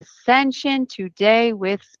Ascension today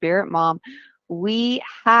with Spirit Mom. We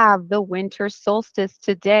have the winter solstice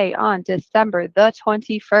today on December the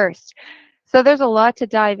 21st. So there's a lot to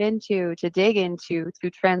dive into, to dig into, to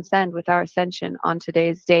transcend with our ascension on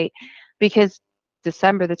today's date because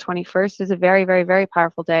December the 21st is a very, very, very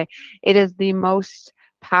powerful day. It is the most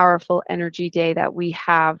powerful energy day that we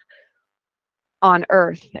have on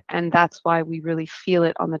Earth, and that's why we really feel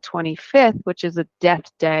it on the 25th, which is a death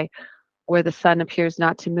day where the sun appears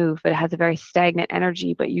not to move, but it has a very stagnant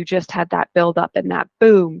energy, but you just had that build up and that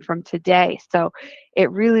boom from today. So it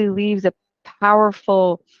really leaves a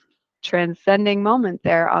powerful transcending moment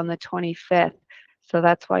there on the 25th. So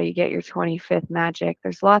that's why you get your 25th magic.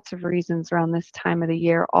 There's lots of reasons around this time of the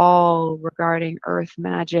year, all regarding earth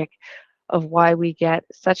magic, of why we get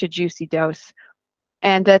such a juicy dose.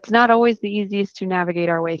 And it's not always the easiest to navigate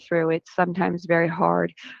our way through. It's sometimes very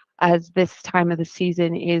hard, as this time of the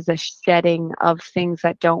season is a shedding of things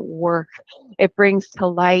that don't work. It brings to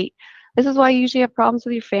light. This is why you usually have problems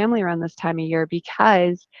with your family around this time of year,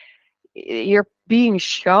 because you're being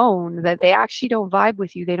shown that they actually don't vibe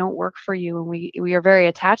with you. They don't work for you. And we are very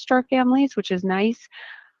attached to our families, which is nice.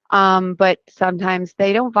 But sometimes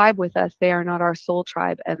they don't vibe with us. They are not our soul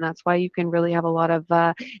tribe. And that's why you can really have a lot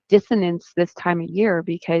of dissonance this time of year,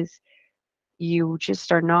 because you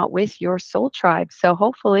just are not with your soul tribe. So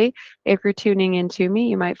hopefully, if you're tuning into me,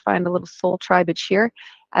 you might find a little soul tribeage here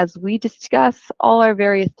as we discuss all our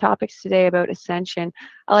various topics today about ascension.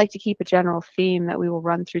 I like to keep a general theme that we will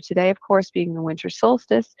run through today, of course, being the winter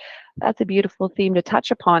solstice. That's a beautiful theme to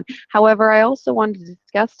touch upon. However, I also wanted to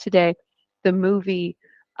discuss today the movie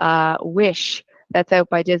Wish that's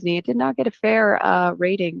out by Disney. It did not get a fair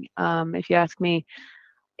rating, if you ask me.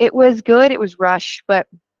 It was good. It was rushed, but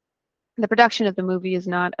the production of the movie is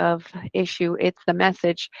not of issue. It's the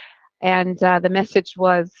message. And the message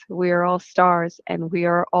was, we are all stars and we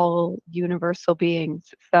are all universal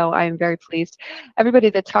beings. So I am very pleased. Everybody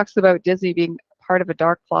that talks about Disney being part of a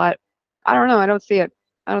dark plot, I don't know. I don't see it.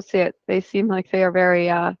 I don't see it. They seem like they are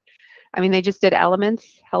very, they just did Elements.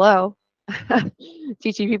 Hello.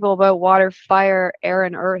 Teaching people about water, fire, air,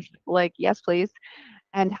 and earth. Like, yes, please.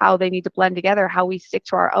 And how they need to blend together, how we stick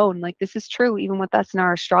to our own. Like, this is true even with us in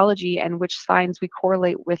our astrology and which signs we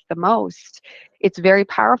correlate with the most. It's very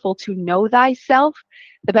powerful to know thyself.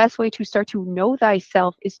 The best way to start to know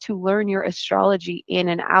thyself is to learn your astrology in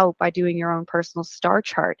and out by doing your own personal star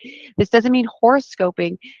chart. This doesn't mean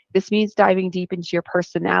horoscoping. This means diving deep into your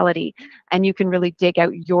personality, and you can really dig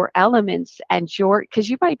out your elements and because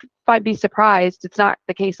you might be surprised. It's not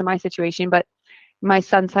the case in my situation, but my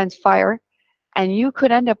sun signs fire, and you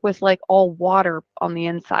could end up with like all water on the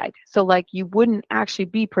inside. So like you wouldn't actually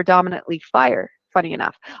be predominantly fire. Funny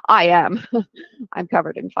enough, I am. I'm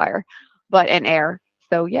covered in fire, but in air.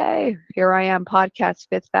 So yay, here I am. Podcast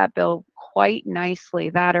fits that bill quite nicely.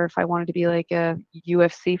 That, or if I wanted to be like a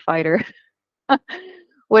UFC fighter,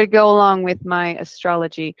 would go along with my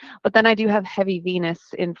astrology. But then I do have heavy Venus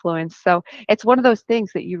influence. So it's one of those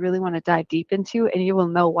things that you really want to dive deep into, and you will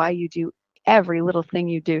know why you do every little thing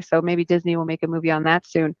you do. So maybe Disney will make a movie on that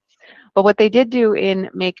soon. But what they did do in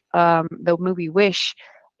make the movie Wish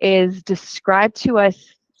is describe to us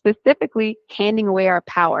specifically handing away our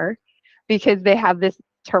power, because they have this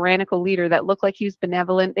tyrannical leader that looked like he was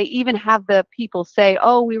benevolent. They even have the people say,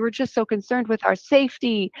 oh, we were just so concerned with our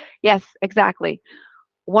safety. Yes, exactly.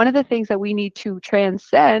 One of the things that we need to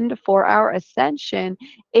transcend for our ascension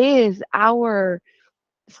is our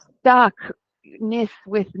stuckness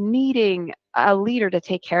with needing a leader to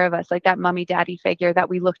take care of us, like that mommy daddy figure that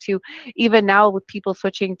we look to. Even now with people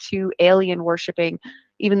switching to alien worshiping,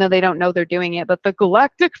 even though they don't know they're doing it, but the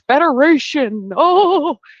Galactic Federation,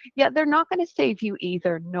 oh yeah, they're not going to save you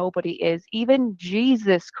either. Nobody is. Even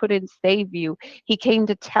Jesus couldn't save you. He came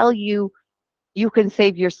to tell you you can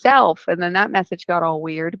save yourself, and then that message got all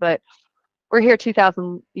weird. But we're here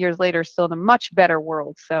 2,000 years later, still in a much better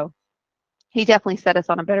world. So he definitely set us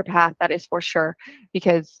on a better path, that is for sure,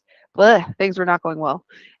 because things were not going well.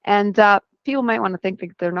 And people might want to think that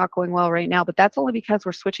they're not going well right now, but that's only because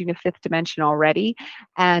we're switching to fifth dimension already,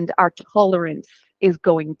 and our tolerance is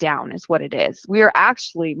going down is what it is. We are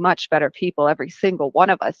actually much better people, every single one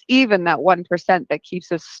of us, even that 1% that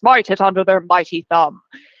keeps us smited under their mighty thumb.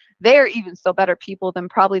 They're even still better people than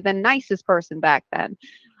probably the nicest person back then.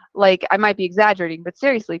 Like, I might be exaggerating, but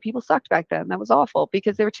seriously, people sucked back then. That was awful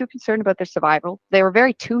because they were too concerned about their survival. They were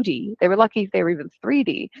very 2D. They were lucky if they were even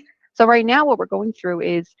 3D. So right now what we're going through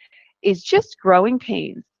is just growing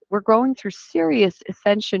pains. We're going through serious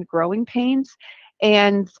ascension growing pains,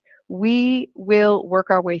 and we will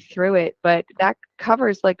work our way through it. But that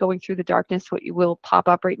covers like going through the darkness, what you will pop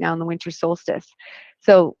up right now in the winter solstice.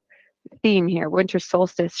 So theme here, winter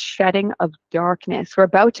solstice, shedding of darkness. We're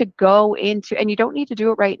about to go into, and you don't need to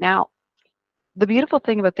do it right now. The beautiful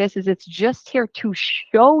thing about this is it's just here to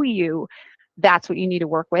show you that's what you need to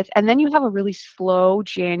work with. And then you have a really slow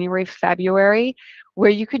January, February where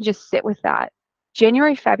you can just sit with that.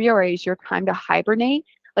 January, February is your time to hibernate.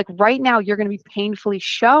 Like right now, you're going to be painfully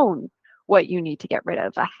shown what you need to get rid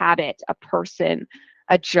of, a habit, a person,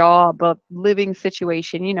 a job, a living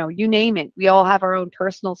situation, you name it. We all have our own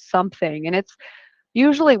personal something. And it's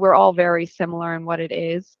usually we're all very similar in what it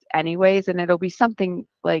is, anyways. And it'll be something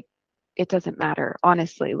like it doesn't matter,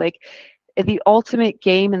 honestly. Like the ultimate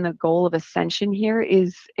game and the goal of ascension here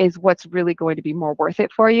is what's really going to be more worth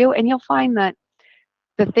it for you. And you'll find that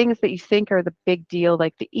the things that you think are the big deal,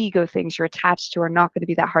 like the ego things you're attached to, are not going to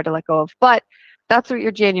be that hard to let go of. But that's what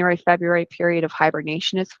your January, February period of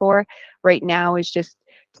hibernation is for. Right now is just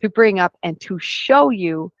to bring up and to show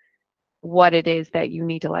you what it is that you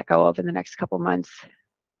need to let go of in the next couple months.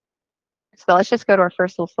 So let's just go to our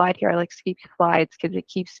first little slide here. I like to keep slides because it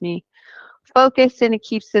keeps me focused and it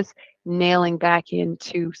keeps us nailing back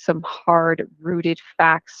into some hard-rooted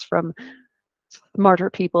facts from smarter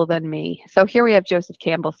people than me. So here we have Joseph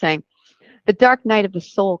Campbell saying, the dark night of the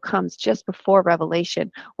soul comes just before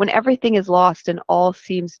revelation, when everything is lost and all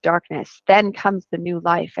seems darkness. Then comes the new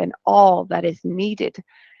life and all that is needed.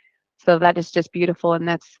 So that is just beautiful. And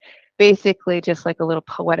that's basically just like a little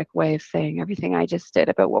poetic way of saying everything I just did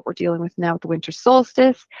about what we're dealing with now with the winter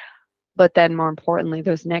solstice. But then more importantly,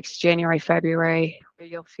 those next January, February, where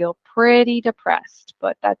you'll feel pretty depressed,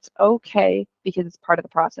 but that's okay because it's part of the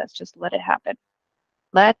process. Just let it happen.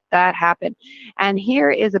 Let that happen. And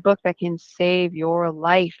here is a book that can save your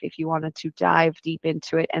life if you wanted to dive deep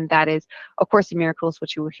into it. And that is A Course in Miracles,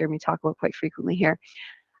 which you will hear me talk about quite frequently here.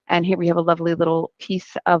 And here we have a lovely little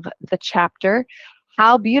piece of the chapter.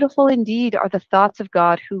 How beautiful indeed are the thoughts of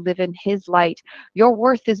God who live in his light. Your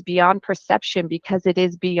worth is beyond perception because it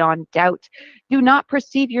is beyond doubt. Do not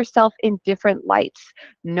perceive yourself in different lights.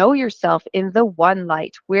 Know yourself in the one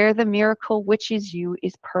light where the miracle which is you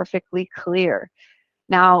is perfectly clear.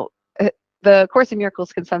 Now, the Course in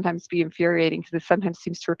Miracles can sometimes be infuriating because it sometimes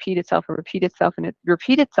seems to repeat itself and repeat itself and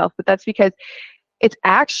repeat itself, but that's because it's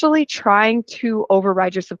actually trying to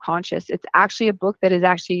override your subconscious. It's actually a book that is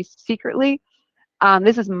actually secretly,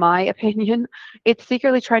 this is my opinion, it's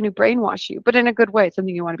secretly trying to brainwash you, but in a good way. It's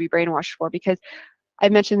something you want to be brainwashed for, because I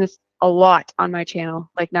mentioned this a lot on my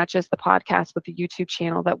channel, like not just the podcast, but the YouTube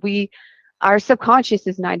channel, that our subconscious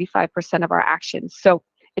is 95% of our actions. So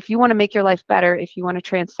if you want to make your life better, if you want to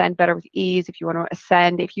transcend better with ease, if you want to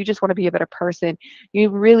ascend, if you just want to be a better person, you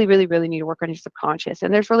really, really, really need to work on your subconscious.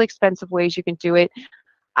 And there's really expensive ways you can do it.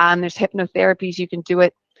 There's hypnotherapies you can do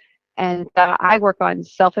it. And I work on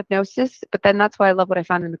self-hypnosis, but then that's why I love what I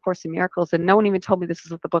found in the Course in Miracles. And no one even told me this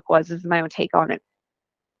is what the book was. This is my own take on it.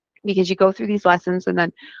 Because you go through these lessons, and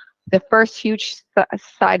then the first huge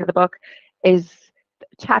side of the book is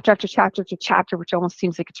chapter after chapter after chapter, which almost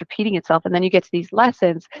seems like it's repeating itself. And then you get to these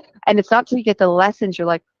lessons, and it's not until you get the lessons you're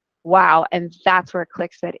like, wow. And that's where it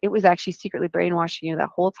clicks that it was actually secretly brainwashing you that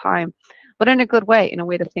whole time, but in a good way, in a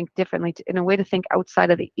way to think differently, in a way to think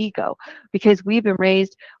outside of the ego, because we've been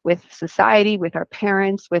raised with society, with our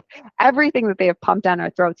parents, with everything that they have pumped down our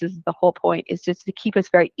throats. This is the whole point, is just to keep us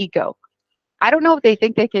very ego. I don't know if they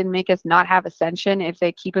think they can make us not have ascension if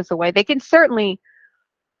they keep us away. They can certainly,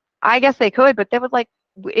 I guess they could, but they would like,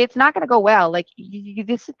 it's not going to go well. Like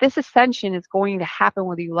this ascension is going to happen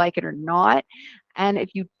whether you like it or not. And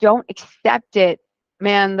if you don't accept it,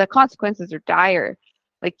 man, the consequences are dire.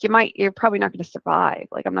 Like you're probably not going to survive.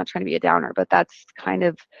 Like, I'm not trying to be a downer, but that's kind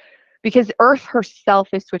of because Earth herself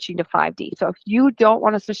is switching to 5D. So if you don't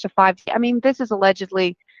want to switch to 5D, I mean, this is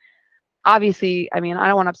allegedly, obviously, I mean, I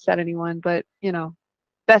don't want to upset anyone, but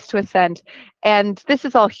best to ascend. And this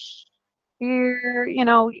is all here,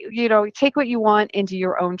 take what you want into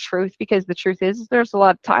your own truth, because the truth is there's a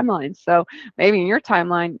lot of timelines. So maybe in your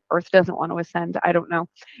timeline, Earth doesn't want to ascend. I don't know.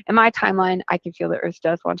 In my timeline, I can feel that Earth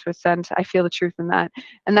does want to ascend. I feel the truth in that.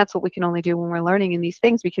 And that's what we can only do when we're learning in these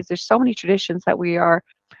things, because there's so many traditions that we are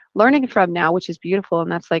learning from now, which is beautiful.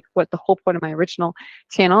 And that's like what the whole point of my original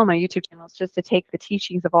channel, my YouTube channel, is just to take the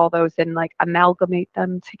teachings of all those and like amalgamate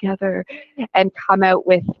them together and come out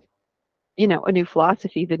with a new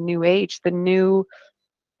philosophy, the new age, the new,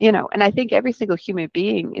 and I think every single human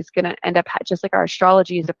being is going to end up, just like our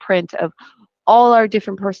astrology is a print of all our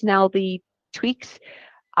different personality tweaks.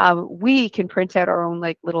 We can print out our own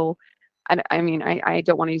like little, I mean, I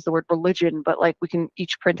don't want to use the word religion, but like we can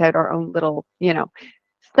each print out our own little,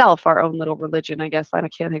 self, our own little religion, I guess. I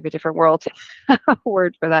can't think of a different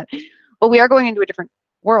word for that. But we are going into a different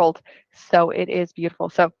world. So it is beautiful.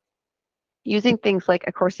 So Using things like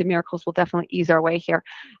A Course in Miracles will definitely ease our way here.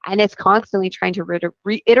 And it's constantly trying to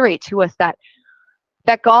reiterate to us that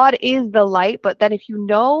God is the light, but then if you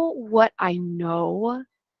know what I know,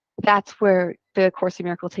 that's where the Course in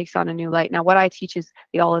Miracle takes on a new light. Now, what I teach is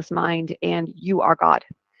the all is mind, and you are God.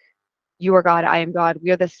 You are God, I am God.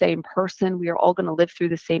 We are the same person. We are all going to live through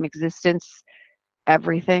the same existence.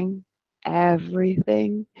 Everything,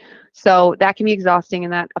 everything. So that can be exhausting,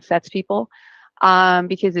 and that upsets people,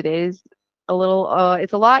 because it is a little,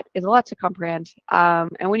 it's a lot to comprehend.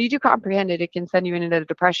 And when you do comprehend it, it can send you into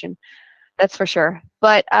depression. That's for sure.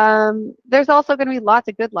 But there's also going to be lots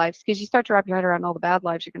of good lives because you start to wrap your head around all the bad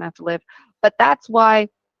lives you're going to have to live. But that's why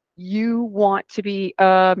you want to be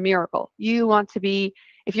a miracle. You want to be,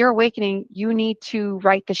 if you're awakening, you need to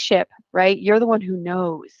right the ship, right? You're the one who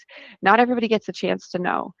knows. Not everybody gets a chance to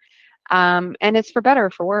know. And it's for better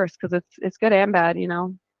or for worse because it's good and bad,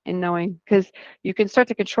 in knowing, because you can start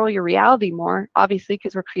to control your reality more, obviously,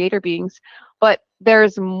 because we're creator beings. But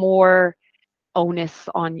there's more onus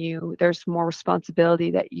on you. There's more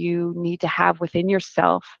responsibility that you need to have within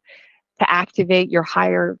yourself to activate your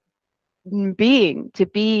higher being, to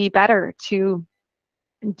be better, to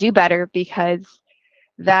do better, because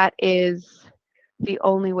that is the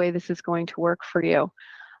only way this is going to work for you.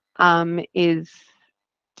 Is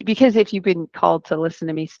because if you've been called to listen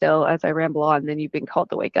to me still as I ramble on, then you've been called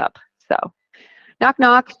to wake up. So, knock,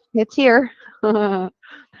 knock, it's here.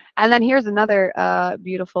 And then here's another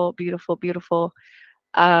beautiful, beautiful, beautiful.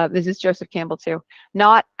 This is Joseph Campbell too.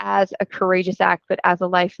 Not as a courageous act, but as a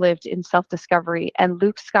life lived in self-discovery. And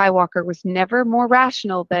Luke Skywalker was never more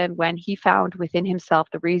rational than when he found within himself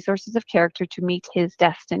the resources of character to meet his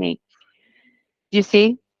destiny. You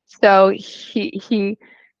see? So he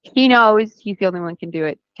knows he's the only one can do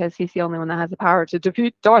it because he's the only one that has the power to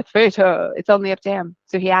defeat Darth Vader. It's only up to him.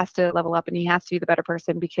 So he has to level up and he has to be the better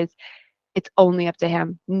person because it's only up to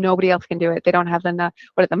him. Nobody else can do it. They don't have what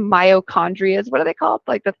are the mitochondria? What are they called?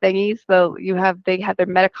 Like the thingies. So they have their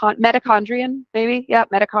mitochondrion, maybe. Yeah,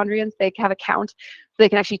 mitochondrions. They have a count, so they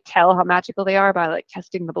can actually tell how magical they are by like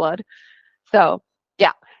testing the blood. So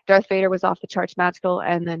yeah, Darth Vader was off the charts magical,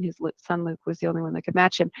 and then his son Luke was the only one that could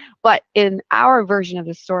match him. But in our version of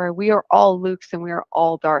the story, we are all Lukes and we are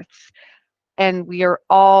all Darths. And we are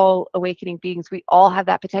all awakening beings. We all have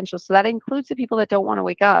that potential. So that includes the people that don't want to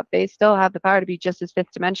wake up. They still have the power to be just as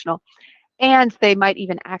fifth dimensional. And they might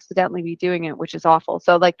even accidentally be doing it, which is awful.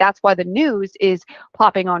 So like that's why the news is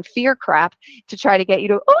popping on fear crap to try to get you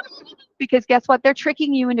to, because guess what? They're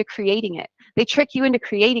tricking you into creating it. They trick you into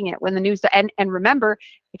creating it when the news, and remember,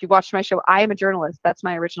 if you watched my show, I am a journalist. That's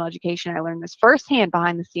my original education. I learned this firsthand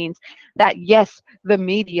behind the scenes that yes, the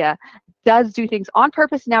media does do things on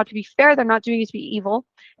purpose. Now, to be fair, they're not doing it to be evil.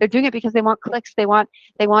 They're doing it because they want clicks. They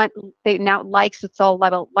now likes. It's all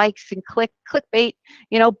about likes and clickbait.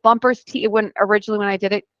 Bumpers. When I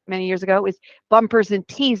did it many years ago, it was bumpers and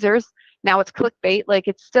teasers. Now it's clickbait. Like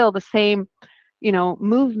it's still the same,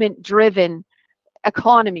 movement driven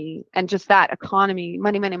economy, and just that economy,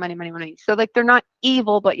 money, money, money, money, money. So like they're not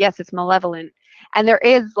evil, but yes, it's malevolent. And there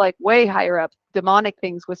is like way higher up demonic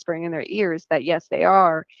things whispering in their ears that yes, they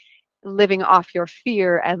are living off your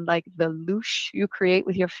fear and like the loosh you create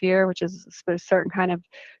with your fear, which is a certain kind of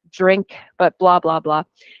drink, but blah, blah, blah.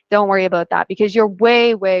 Don't worry about that because you're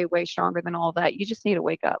way, way, way stronger than all that. You just need to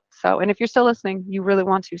wake up. So, and if you're still listening, you really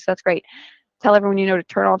want to, so that's great. Tell everyone you know to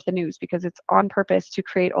turn off the news because it's on purpose to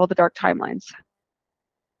create all the dark timelines.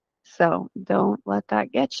 So don't let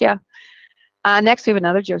that get you. Next, we have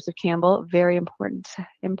another Joseph Campbell, very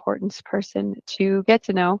important person to get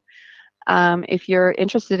to know. If you're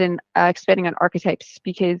interested in expanding on archetypes,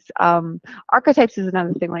 because archetypes is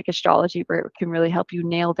another thing like astrology where it can really help you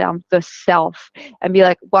nail down the self and be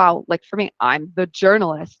like, wow, like for me, I'm the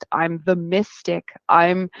journalist, I'm the mystic,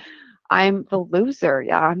 I'm the loser.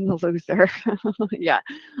 Yeah, I'm the loser. Yeah.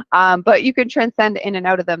 But you can transcend in and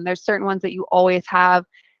out of them. There's certain ones that you always have: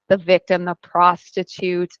 the victim, the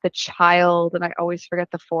prostitute, the child, and I always forget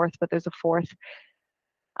the fourth, but there's a fourth.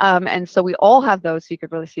 And so we all have those, so you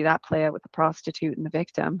could really see that play out with the prostitute and the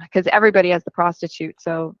victim, because everybody has the prostitute.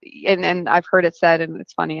 So, and I've heard it said, and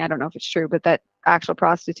it's funny, I don't know if it's true, but that actual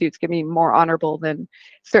prostitutes can be more honorable than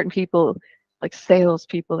certain people, like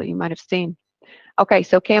salespeople that you might have seen. Okay,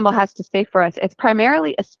 so Campbell has to say for us, it's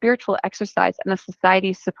primarily a spiritual exercise, and the society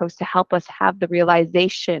is supposed to help us have the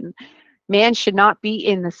realization. Man should not be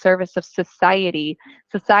in the service of society.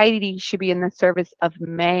 Society should be in the service of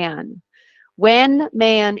man. When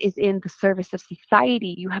man is in the service of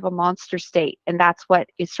society, you have a monster state, and that's what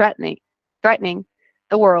is threatening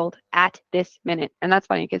the world at this minute. And that's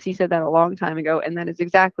funny because he said that a long time ago, and that is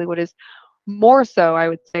exactly what is more so, I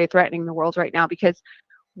would say, threatening the world right now, because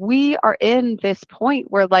we are in this point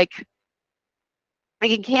where, like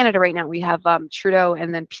in Canada right now, we have Trudeau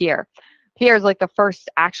and then Pierre. Pierre is like the first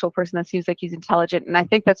actual person that seems like he's intelligent, and I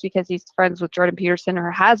think that's because he's friends with Jordan Peterson, or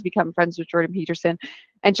has become friends with Jordan Peterson.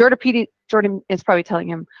 And Jordan is probably telling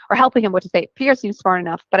him or helping him what to say. Pierre seems smart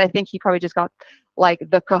enough, but I think he probably just got like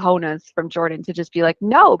the cojones from Jordan to just be like,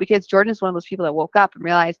 no, because Jordan is one of those people that woke up and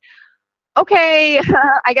realized, okay,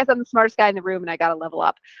 I guess I'm the smartest guy in the room and I got to level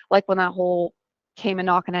up. Like when that whole came and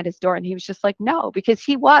knocking at his door, and he was just like, no, because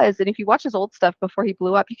he was. And if you watch his old stuff before he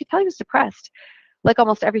blew up, you could tell he was depressed. Like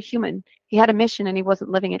almost every human, he had a mission and he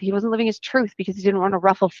wasn't living it. He wasn't living his truth because he didn't want to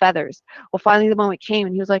ruffle feathers. Well, finally the moment came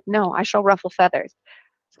and he was like, no, I shall ruffle feathers.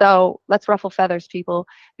 So let's ruffle feathers, people,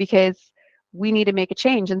 because we need to make a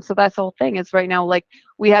change. And so that's the whole thing is right now, like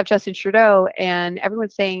we have Justin Trudeau and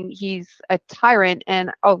everyone's saying he's a tyrant.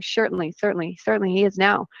 And oh, certainly he is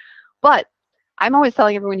now. But I'm always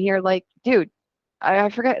telling everyone here, like, dude, I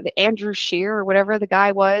forget the Andrew Scheer or whatever the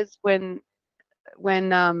guy was when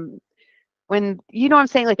you know what I'm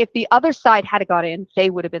saying? Like if the other side had got in, they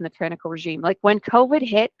would have been the tyrannical regime. Like when COVID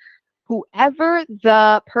hit, whoever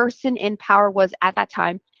the person in power was at that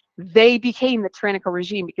time, they became the tyrannical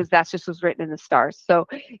regime because that's just was written in the stars. So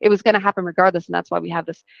it was going to happen regardless. And that's why we have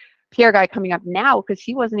this Pierre guy coming up now, because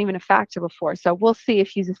he wasn't even a factor before. So we'll see if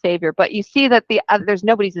he's a savior. But you see that there's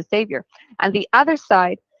nobody's a savior. And the other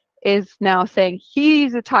side is now saying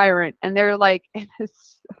he's a tyrant. And they're like, oh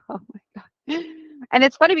my God. And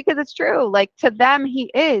it's funny because it's true. Like to them,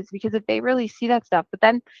 he is, because if they really see that stuff. But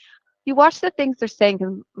then you watch the things they're saying,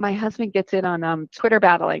 because my husband gets in on Twitter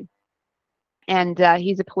battling, and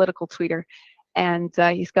he's a political tweeter, and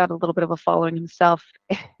he's got a little bit of a following himself.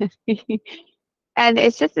 And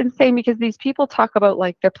it's just insane because these people talk about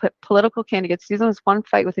like their political candidates. He's on this one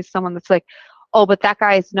fight with someone that's like, oh, but that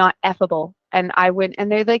guy is not effable. And I went,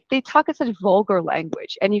 and they're like, they talk in such vulgar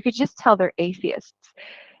language, and you could just tell they're atheists.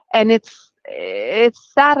 And it's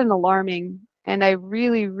sad and alarming. And I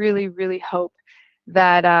really, really, really hope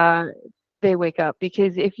that they wake up,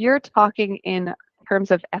 because if you're talking in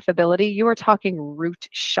terms of affability, you are talking root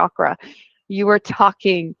chakra. You are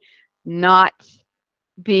talking not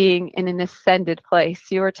being in an ascended place.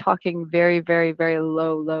 You are talking very, very, very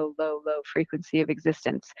low frequency of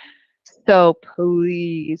existence. So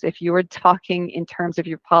please, if you are talking in terms of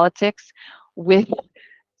your politics with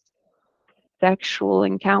sexual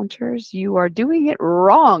encounters, you are doing it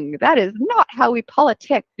wrong. That is not how we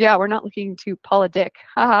politic. Yeah, we're not looking to politic.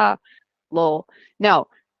 Haha, lol. No,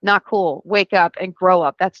 not cool. Wake up and grow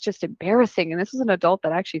up. That's just embarrassing. And this is an adult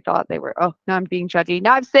that actually thought they were, oh, now I'm being judgy.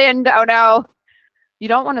 Now I've sinned. Oh no. You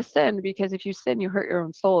don't want to sin, because if you sin, you hurt your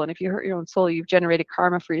own soul. And if you hurt your own soul, you've generated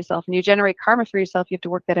karma for yourself. And you generate karma for yourself, you have to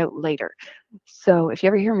work that out later. So if you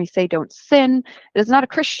ever hear me say don't sin, it is not a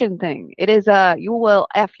Christian thing. It is a you will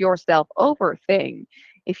F yourself over thing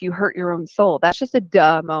if you hurt your own soul. That's just a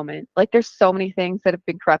duh moment. Like there's so many things that have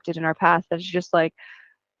been corrupted in our past that's just like,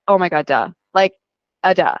 oh my God, duh. Like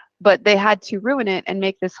a duh. But they had to ruin it and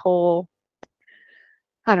make this whole,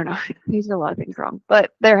 I don't know. These are a lot of things wrong,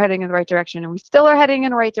 but they're heading in the right direction, and we still are heading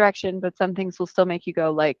in the right direction, but some things will still make you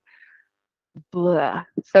go like, blah.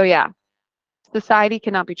 So yeah, society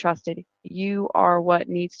cannot be trusted. You are what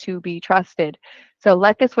needs to be trusted. So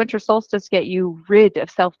let this winter solstice get you rid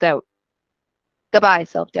of self-doubt. Goodbye,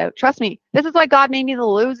 self-doubt. Trust me. This is why God made me the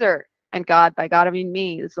loser. And God, by God, I mean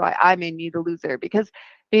me. This is why I made me the loser, because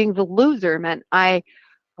being the loser meant I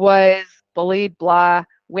was bullied, blah,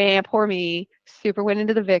 wham, poor me, super went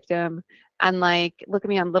into the victim. And like, look at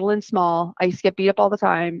me, I'm little and small. I used to get beat up all the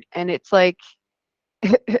time. And it's like,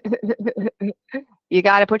 you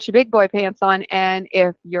got to put your big boy pants on. And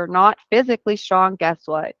if you're not physically strong, guess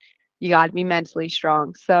what? You got to be mentally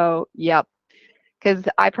strong. So, yep. Because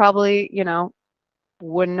I probably,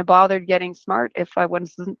 wouldn't have bothered getting smart if I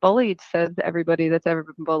wasn't bullied, says everybody that's ever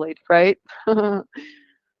been bullied, right?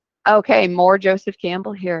 Okay, more Joseph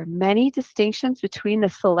Campbell here. Many distinctions between the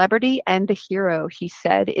celebrity and the hero, he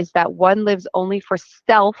said, is that one lives only for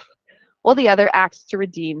self, while the other acts to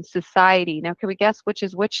redeem society. Now, can we guess which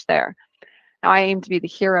is which there? Now, I aim to be the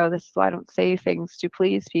hero. This is why I don't say things to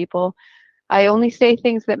please people. I only say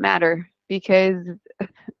things that matter, because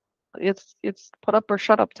it's put up or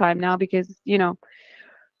shut up time now, because,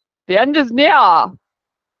 the end is near.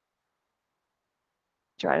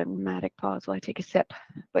 Dramatic pause while I take a sip.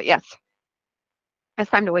 But yes,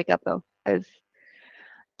 it's time to wake up, though, as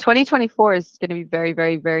 2024 is going to be very,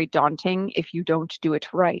 very, very daunting if you don't do it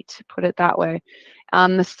right, put it that way.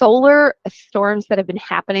 The solar storms that have been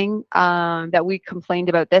happening that we complained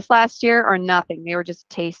about this last year are nothing. They were just a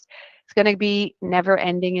taste. It's going to be never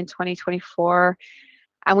ending in 2024.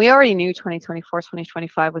 And we already knew 2024,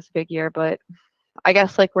 2025 was a big year, but I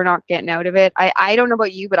guess like we're not getting out of it. I don't know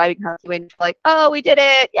about you, but I can wait until like, oh, we did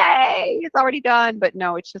it. Yay, it's already done. But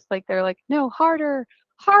no, it's just like they're like, no, harder,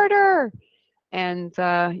 harder. And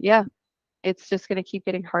yeah, it's just going to keep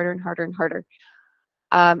getting harder and harder and harder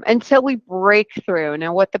until we break through.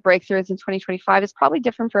 Now, what the breakthrough is in 2025 is probably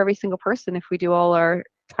different for every single person if we do all our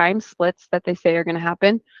time splits that they say are going to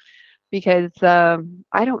happen. Because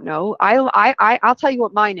I don't know. I'll tell you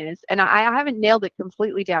what mine is, and I haven't nailed it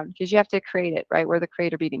completely down because you have to create it, right? We're the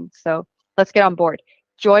creator meeting, so let's get on board.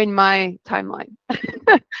 Join my timeline.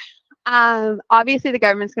 Obviously, the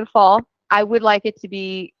government's gonna fall. I would like it to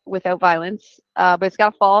be without violence, but it's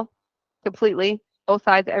gotta fall completely, both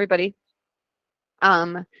sides, everybody.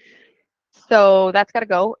 Um, so that's got to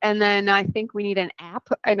go. And then I think we need an app.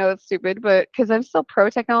 I know it's stupid, but because I'm still pro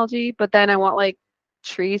technology, but then I want like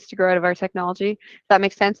trees to grow out of our technology. If that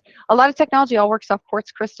makes sense. A lot of technology all works off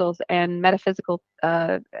quartz crystals and metaphysical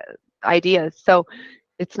ideas. So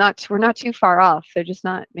it's not, we're not too far off. They're just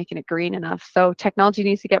not making it green enough. So technology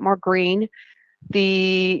needs to get more green.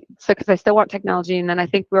 Because I still want technology, and then I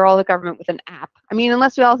think we're all the government with an app. I mean,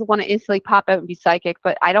 unless we also want to instantly pop out and be psychic,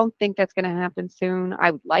 but I don't think that's going to happen soon. I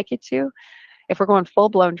would like it to, if we're going full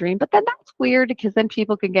blown dream, but then that's weird because then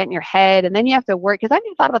people can get in your head, and then you have to work. Because I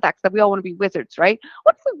never thought about that because we all want to be wizards, right?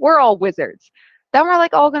 What if we're all wizards? Then we're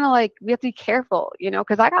like all gonna like we have to be careful, you know?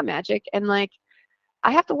 Because I got magic, and like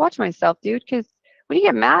I have to watch myself, dude. Because when you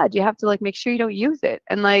get mad, you have to like make sure you don't use it,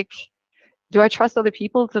 and like do I trust other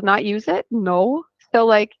people to not use it? No. So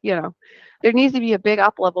like, you know, there needs to be a big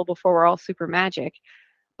up level before we're all super magic.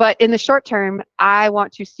 But in the short term, I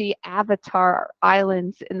want to see avatar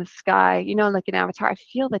islands in the sky. You know, like an avatar. I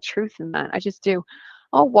feel the truth in that. I just do.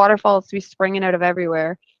 All waterfalls to be springing out of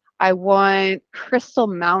everywhere. I want crystal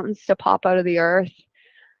mountains to pop out of the earth.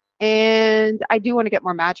 And I do want to get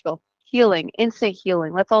more magical. Healing, instant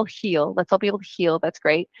healing. Let's all heal. Let's all be able to heal. That's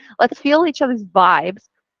great. Let's feel each other's vibes.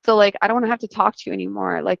 So like I don't want to have to talk to you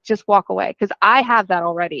anymore. Like just walk away. Because I have that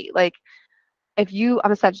already. Like if you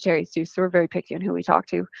I'm a Sagittarius too, so we're very picky on who we talk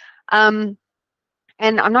to. Um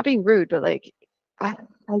and I'm not being rude, but like I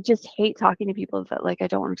just hate talking to people that like I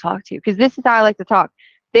don't want to talk to. Because this is how I like to talk.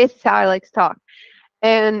 This is how I like to talk.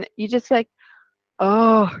 And you just like,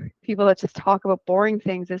 oh, people that just talk about boring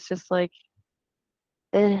things, it's just like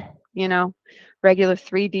you know, regular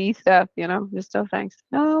 3D stuff, you know, just no thanks.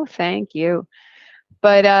 No, thank you.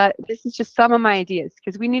 But this is just some of my ideas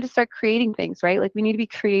because we need to start creating things, right? Like we need to be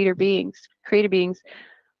creator beings, creator beings.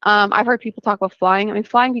 I've heard people talk about flying. I mean,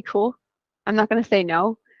 flying be cool. I'm not going to say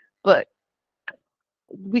no, but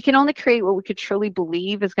we can only create what we could truly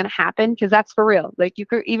believe is going to happen because that's for real. Like you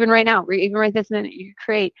could, even right now, even right this minute, you could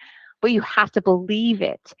create, but you have to believe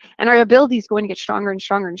it. And our ability is going to get stronger and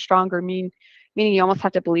stronger and stronger, meaning you almost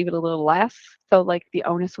have to believe it a little less. So like the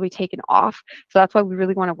onus will be taken off. So that's why we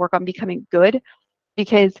really want to work on becoming good,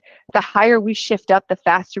 because the higher we shift up, the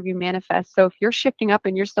faster we manifest. So if you're shifting up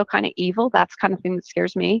and you're still kind of evil, that's kind of thing that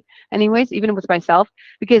scares me anyways, even with myself,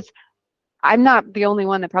 because I'm not the only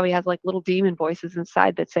one that probably has like little demon voices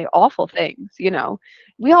inside that say awful things, you know.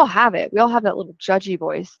 We all have it. We all have that little judgy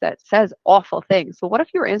voice that says awful things. So what if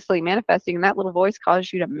you're instantly manifesting and that little voice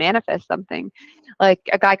causes you to manifest something? Like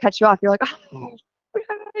a guy cuts you off, you're like, oh, where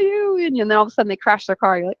are you? And then all of a sudden they crash their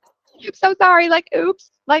car. You're like, I'm so sorry. Like, oops,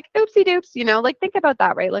 like oopsie doops, you know, like think about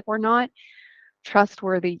that, right? Like we're not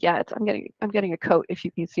trustworthy yet. I'm getting a coat if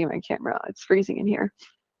you can see my camera. It's freezing in here.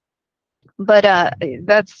 But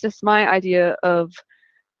that's just my idea of,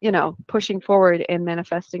 you know, pushing forward and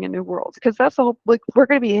manifesting a new world, because that's the whole, like we're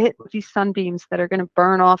going to be hit with these sunbeams that are going to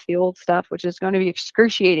burn off the old stuff, which is going to be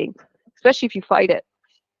excruciating, especially if you fight it.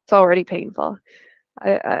 It's already painful.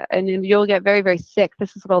 And you'll get very, very sick.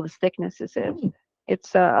 This is what all the sickness is.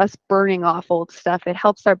 It's us burning off old stuff. It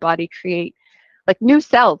helps our body create like new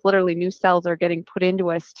cells. Literally new cells are getting put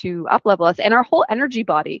into us to up level us, and our whole energy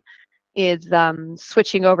body is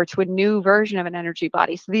switching over to a new version of an energy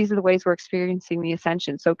body. So these are the ways we're experiencing the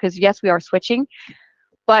ascension. So because yes, we are switching,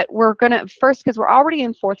 but we're going to first, because we're already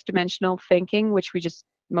in fourth dimensional thinking, which we just,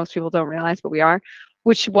 most people don't realize, but we are,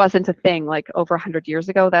 which wasn't a thing like over 100 years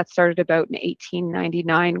ago. That started about in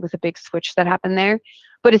 1899 with a big switch that happened there,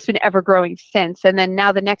 but it's been ever growing since. And then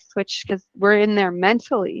now the next switch, because we're in there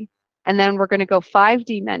mentally, and then we're going to go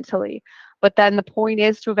 5D mentally. But then the point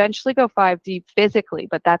is to eventually go 5D physically,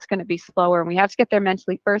 but that's going to be slower. And we have to get there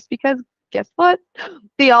mentally first, because guess what?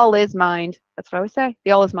 The all is mind. That's what I always say. The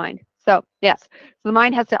all is mind. So yes, so the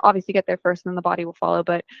mind has to obviously get there first, and then the body will follow.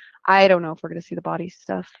 But I don't know if we're going to see the body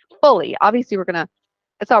stuff fully. Obviously,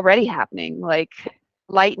 it's already happening. Like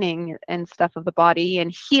lightening and stuff of the body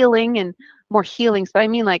and healing and more healing. So I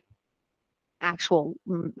mean like actual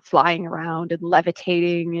flying around and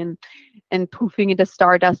levitating and poofing into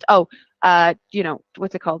stardust. Oh, you know,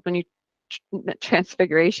 what's it called when you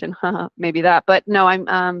transfiguration? Maybe that. But no,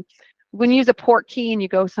 I'm when you use a port key and you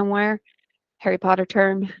go somewhere, Harry Potter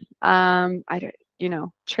term. I don't, you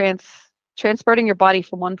know, transporting your body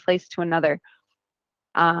from one place to another.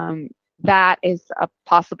 Um, that is a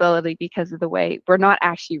possibility because of the way we're not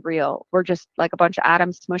actually real. We're just like a bunch of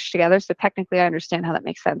atoms smushed together. So technically, I understand how that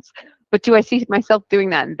makes sense. But do I see myself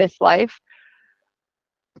doing that in this life?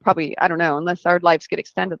 Probably, I don't know, unless our lives get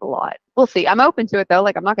extended a lot. We'll see. I'm open to it though.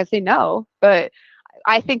 Like, I'm not going to say no, but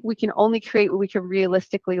I think we can only create what we can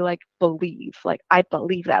realistically like believe. Like, I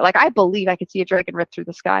believe that. Like, I believe I could see a dragon rip through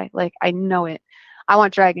the sky. Like, I know it. I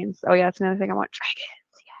want dragons. Oh yeah, that's another thing. I want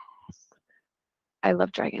dragons. Yes. I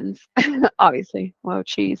love dragons. Obviously. Whoa,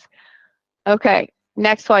 cheese. Okay.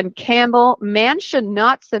 Next one, Campbell. Man should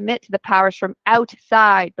not submit to the powers from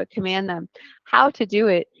outside, but command them. How to do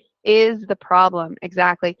it is the problem.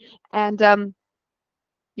 Exactly. And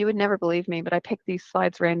you would never believe me, but I picked these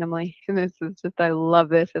slides randomly. And this is just, I love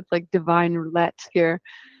this. It's like divine roulette here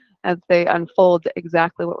as they unfold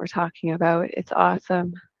exactly what we're talking about. It's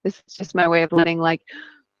awesome. This is just my way of letting like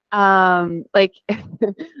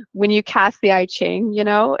when you cast the I Ching, you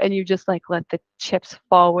know, and you just like let the chips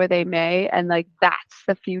fall where they may, and like that's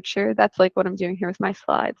the future. That's like what I'm doing here with my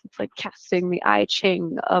slides. It's like casting the I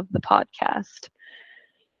Ching of the podcast.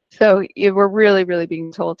 So we're really, really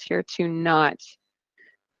being told here to not.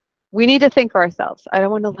 We need to think for ourselves. I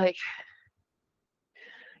don't want to like,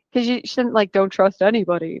 because you shouldn't like don't trust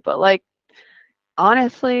anybody, but like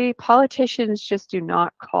honestly, politicians just do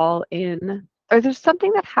not call in. Or there's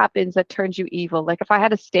something that happens that turns you evil. Like if I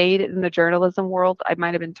had stayed in the journalism world, I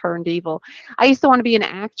might have been turned evil. I used to want to be an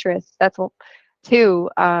actress. That's what too.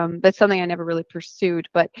 That's something I never really pursued.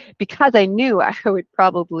 But because I knew I would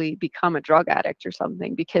probably become a drug addict or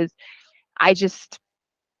something, because I just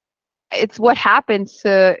it's what happens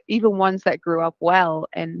to even ones that grew up well,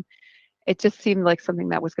 and it just seemed like something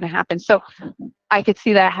that was going to happen. So I could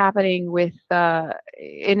see that happening with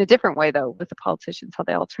in a different way though with the politicians, how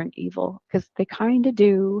they all turn evil, because they kind of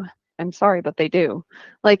do. I'm sorry, but they do.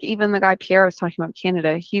 Like even the guy Pierre was talking about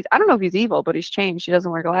Canada, he's I don't know if he's evil, but he's changed. He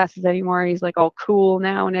doesn't wear glasses anymore. He's like all cool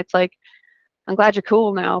now, and it's like I'm glad you're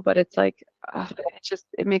cool now, but it's like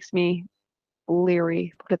it makes me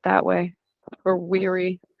leery, put it that way, or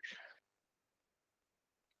weary.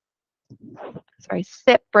 Sorry,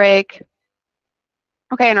 sip break.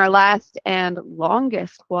 Okay, and our last and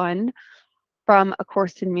longest one from A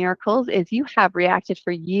Course in Miracles is you have reacted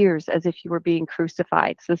for years as if you were being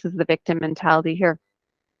crucified. So this is the victim mentality here,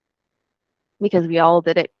 because we all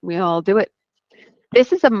did it. We all do it.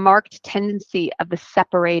 This is a marked tendency of the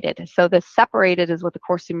separated. So the separated is what the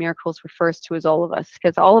Course in Miracles refers to as all of us,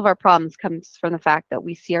 because all of our problems comes from the fact that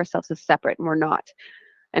we see ourselves as separate and we're not.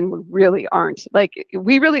 And we really aren't. Like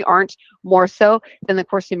we really aren't, more so than the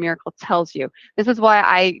Course in Miracles tells you. This is why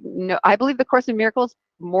I believe the Course in Miracles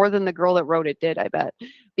more than the girl that wrote it did, I bet,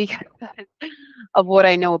 because of what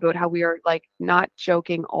I know about how we are like not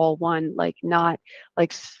joking all one, like not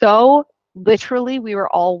like so literally we were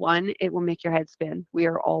all one. It will make your head spin. We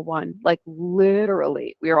are all one, like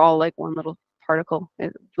literally we are all like one little particle.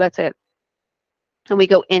 That's it. And we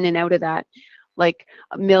go in and out of that like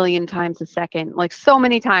a million times a second, like so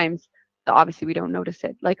many times. Obviously, we don't notice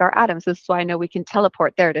it. Like our atoms. This is why I know we can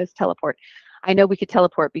teleport. There it is, teleport. I know we could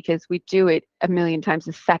teleport because we do it a million times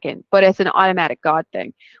a second, but it's an automatic God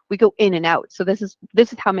thing. We go in and out. So this is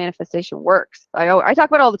how manifestation works. I talk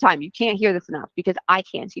about it all the time. You can't hear this enough because I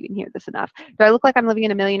can't even hear this enough. Do I look like I'm living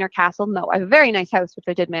in a millionaire castle? No, I have a very nice house, which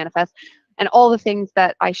I did manifest, and all the things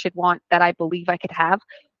that I should want that I believe I could have,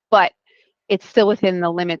 but it's still within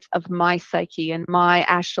the limits of my psyche and my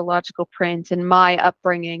astrological print and my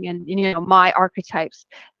upbringing and my archetypes.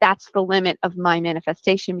 That's the limit of my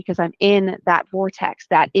manifestation because I'm in that vortex.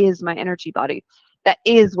 That is my energy body. That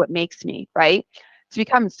is what makes me, right? To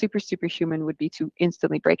become superhuman would be to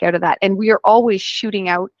instantly break out of that. And we are always shooting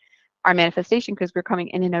out our manifestation because we're coming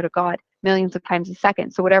in and out of God millions of times a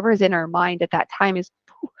second. So whatever is in our mind at that time is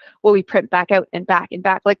what we print back out and back and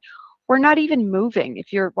back. Like we're not even moving.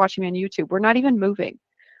 If you're watching me on YouTube, we're not even moving.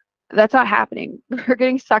 That's not happening. We're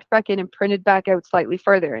getting sucked back in and printed back out slightly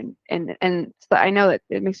further. And so I know that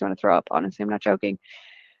it makes me want to throw up. Honestly, I'm not joking.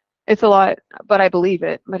 It's a lot, but I believe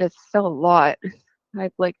it. But it's still a lot.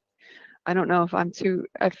 I don't know if I'm too.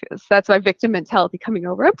 So that's my victim mentality coming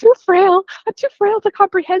over. I'm too frail. I'm too frail to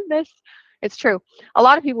comprehend this. It's true. A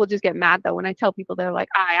lot of people just get mad though when I tell people. They're like,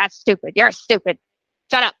 "Ah, that's stupid. You're stupid.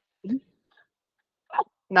 Shut up."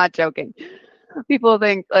 Not joking. People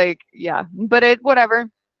think like, yeah, but it whatever.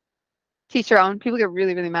 Teach your own. People get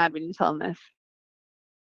really, really mad when you tell them this.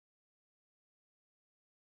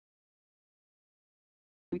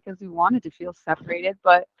 Because we wanted to feel separated,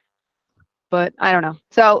 but I don't know.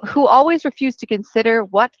 So, who always refuse to consider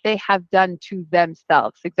what they have done to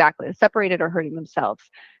themselves. Exactly. Separated or hurting themselves.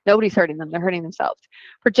 Nobody's hurting them, they're hurting themselves.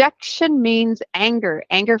 Projection means anger.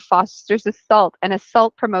 Anger fosters assault, and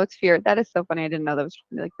assault promotes fear. That is so funny. I didn't know that was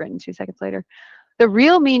like written 2 seconds later. The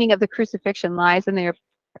real meaning of the crucifixion lies in the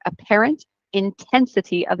apparent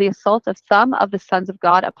intensity of the assault of some of the sons of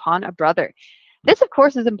God upon a brother. This, of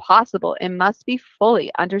course, is impossible and must be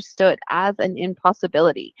fully understood as an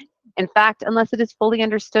impossibility. In fact, unless it is fully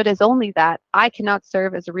understood as only that, I cannot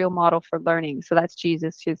serve as a real model for learning. So that's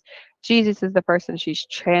Jesus. Jesus is the person she's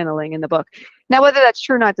channeling in the book. Now, whether that's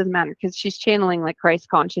true or not doesn't matter because she's channeling like Christ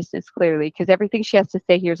consciousness clearly because everything she has to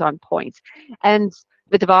say here is on point. And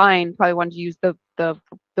the divine probably wanted to use the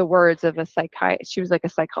words of a psychiatrist. She was like a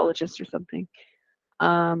psychologist or something.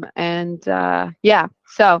 Yeah,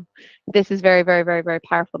 so this is very, very, very, very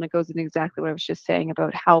powerful, and it goes in exactly what I was just saying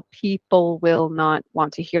about how people will not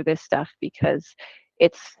want to hear this stuff because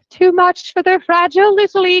it's too much for their fragile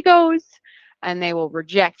little egos, and they will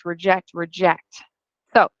reject, reject, reject.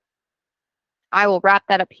 So I will wrap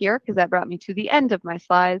that up here because that brought me to the end of my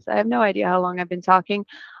slides. I have no idea how long I've been talking.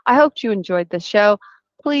 I hope you enjoyed the show.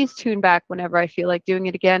 Please tune back whenever I feel like doing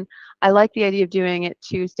it again. I like the idea of doing it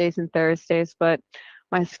Tuesdays and Thursdays, but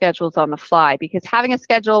my schedule's on the fly because having a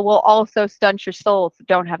schedule will also stunt your soul. So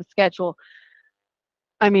don't have a schedule.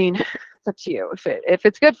 I mean, it's up to you. If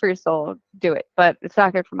it's good for your soul, do it. But it's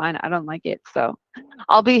not good for mine. I don't like it. So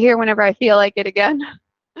I'll be here whenever I feel like it again.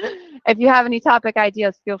 If you have any topic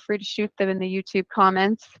ideas, feel free to shoot them in the YouTube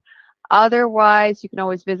comments. Otherwise, you can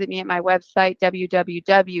always visit me at my website,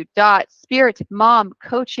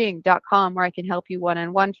 www.spiritmomcoaching.com, where I can help you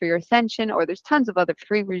one-on-one for your ascension, or there's tons of other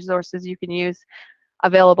free resources you can use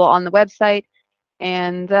available on the website.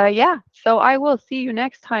 And yeah, so I will see you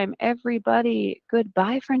next time, everybody.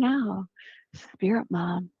 Goodbye for now. Spirit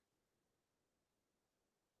Mom.